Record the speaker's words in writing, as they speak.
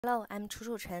Hello, I'm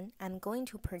Chu Chen. I'm going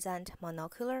to present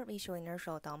Monocular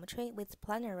Visual-Inertial Odometry with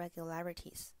Planar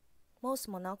Regularities. Most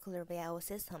monocular VIO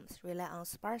systems rely on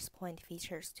sparse point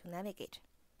features to navigate.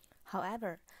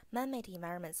 However, man-made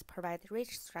environments provide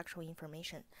rich structural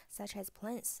information, such as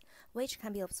planes, which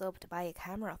can be observed by a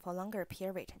camera for longer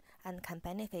period and can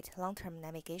benefit long-term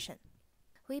navigation.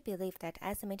 We believe that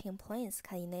estimating planes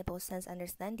can enable sense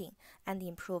understanding and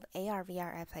improve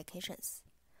AR/VR applications.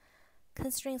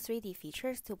 Constrain 3D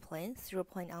features to plane through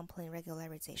point-on-plane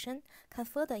regularization can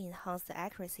further enhance the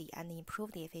accuracy and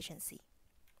improve the efficiency.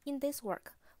 In this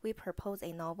work, we propose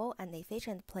a novel and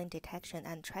efficient plane detection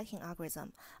and tracking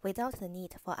algorithm without the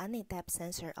need for any depth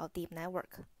sensor or deep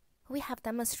network. We have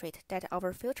demonstrated that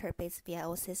our filter-based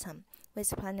VIO system with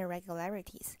planar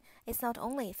regularities is not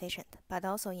only efficient but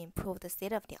also improve the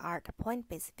state-of-the-art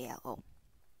point-based VIO.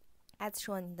 As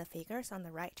shown in the figures on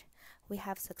the right, we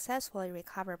have successfully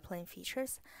recovered plane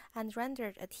features and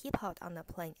rendered a teapot on the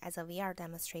plane as a VR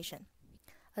demonstration.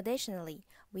 Additionally,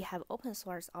 we have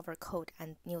open-sourced our code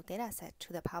and new dataset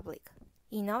to the public.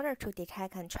 In order to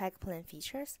detect and track plane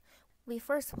features, we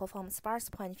first perform sparse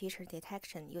point feature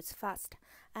detection using FAST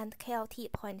and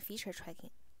KLT point feature tracking.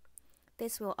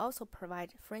 This will also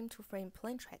provide frame-to-frame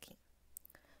plane tracking.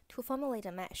 To formulate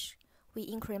a mesh, we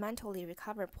incrementally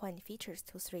recover point features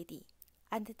to 3D,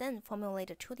 and then formulate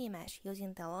a 2D mesh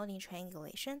using diagonal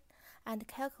triangulation and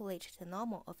calculate the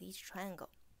normal of each triangle.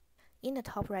 In the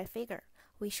top right figure,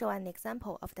 we show an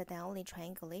example of the diagonal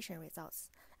triangulation results,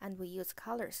 and we use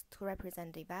colors to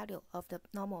represent the value of the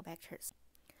normal vectors.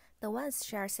 The ones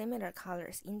share similar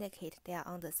colors indicate they are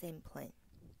on the same plane.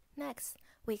 Next,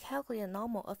 we calculate the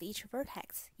normal of each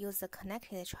vertex, use the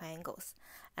connected triangles,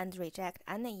 and reject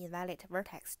any invalid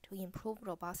vertex to improve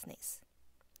robustness.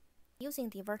 Using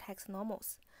the vertex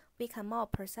normals, we can more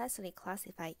precisely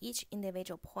classify each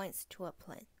individual points to a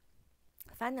plane.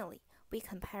 Finally, we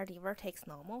compare the vertex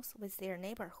normals with their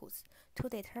neighborhoods to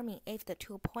determine if the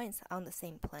 2 points are on the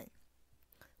same plane.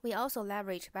 We also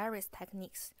leverage various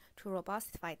techniques to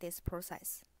robustify this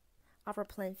process. Our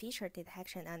plane feature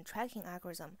detection and tracking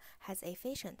algorithm has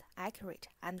efficient, accurate,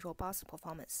 and robust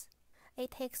performance.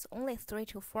 It takes only 3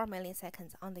 to 4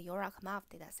 milliseconds on the URAC-MAV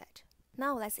dataset.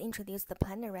 Now let's introduce the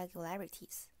planar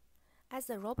regularities. As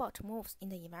the robot moves in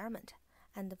the environment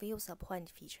and views a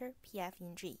point feature, PF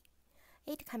in G,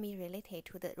 it can be related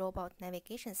to the robot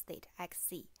navigation state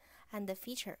XC and the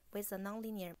feature with the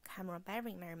nonlinear camera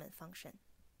bearing measurement function.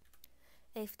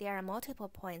 If there are multiple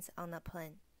points on a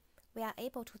plane, we are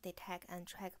able to detect and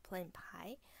track plane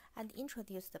pi and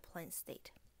introduce the plane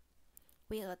state.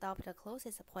 We adopt the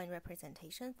closest point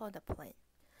representation for the plane.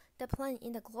 The plane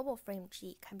in the global frame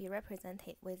G can be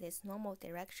represented with its normal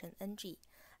direction NG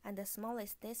and the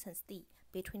smallest distance d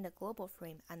between the global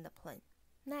frame and the plane.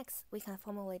 Next, we can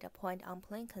formulate a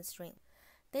point-on-plane constraint.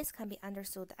 This can be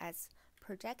understood as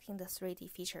projecting the 3D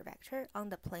feature vector on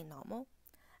the plane normal,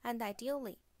 and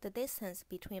ideally, the distance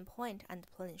between point and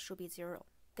plane should be 0.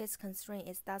 This constraint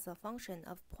is thus a function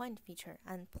of point feature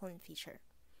and plane feature,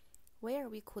 where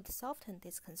we could soften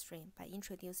this constraint by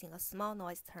introducing a small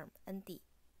noise term, ND.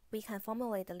 We can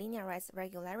formulate the linearized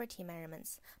regularity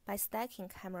measurements by stacking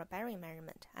camera bearing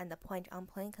measurement and the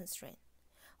point-on-plane constraint,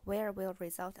 where will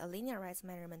result a linearized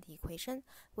measurement equation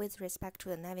with respect to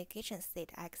the navigation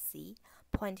state XC,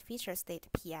 point feature state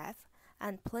PF,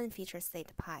 and plane feature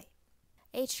state pi.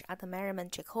 H are the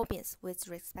measurement Jacobians with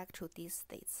respect to these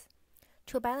states.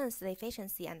 To balance the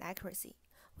efficiency and accuracy,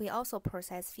 we also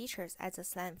process features as a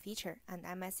SLAM feature and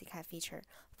MSCKF feature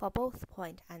for both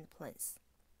point and planes.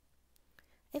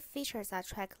 If features are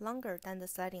tracked longer than the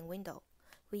sliding window,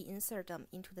 we insert them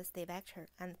into the state vector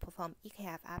and perform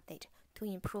EKF update to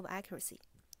improve accuracy.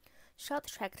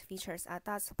 Short-tracked features are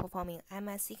thus performing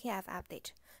MSCKF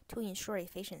update to ensure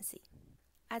efficiency.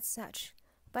 As such,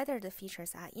 whether the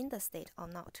features are in the state or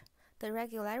not, the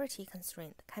regularity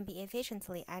constraint can be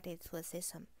efficiently added to the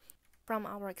system. From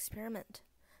our experiment,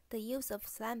 the use of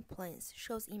SLAM planes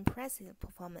shows impressive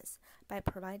performance by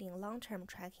providing long-term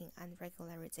tracking and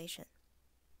regularization.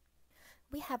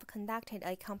 We have conducted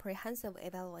a comprehensive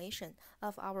evaluation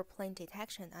of our plane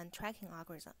detection and tracking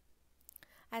algorithm.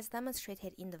 As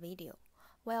demonstrated in the video,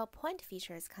 while point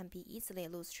features can be easily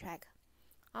lost track,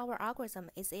 our algorithm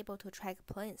is able to track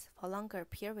planes for longer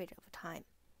period of time.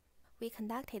 We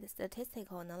conducted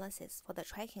statistical analysis for the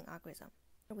tracking algorithm.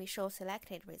 We show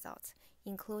selected results,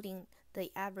 including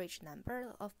the average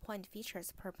number of point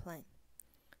features per plane,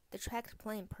 the tracked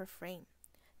plane per frame,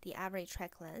 the average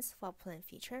track length for plane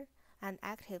feature, and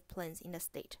active planes in the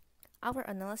state. Our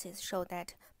analysis showed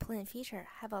that plane feature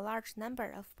have a large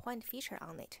number of point feature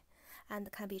on it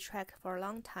and can be tracked for a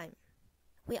long time.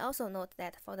 We also note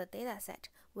that for the dataset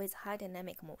with high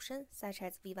dynamic motion, such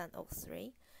as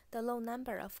V103, the low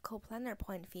number of coplanar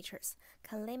point features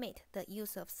can limit the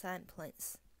use of slant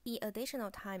planes. The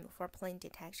additional time for plane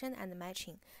detection and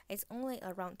matching is only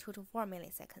around 2 to 4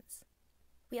 milliseconds.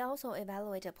 We also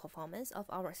evaluate the performance of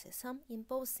our system in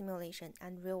both simulation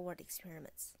and real-world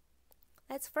experiments.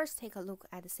 Let's first take a look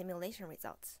at the simulation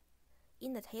results.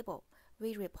 In the table,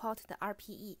 we report the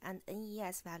RPE and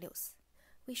NES values.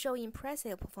 We show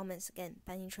impressive performance gain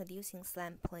by introducing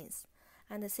slant planes,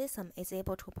 and the system is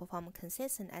able to perform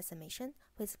consistent estimation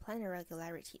with planar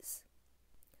regularities.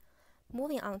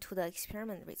 Moving on to the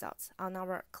experiment results on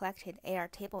our collected AR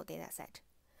table dataset,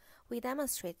 we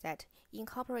demonstrate that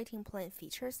incorporating plane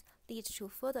features leads to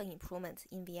further improvements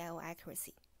in VIO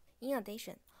accuracy. In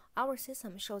addition, our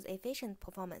system shows efficient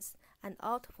performance and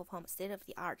outperforms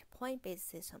state-of-the-art point-based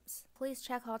systems. Please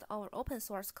check out our open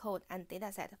source code and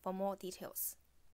dataset for more details.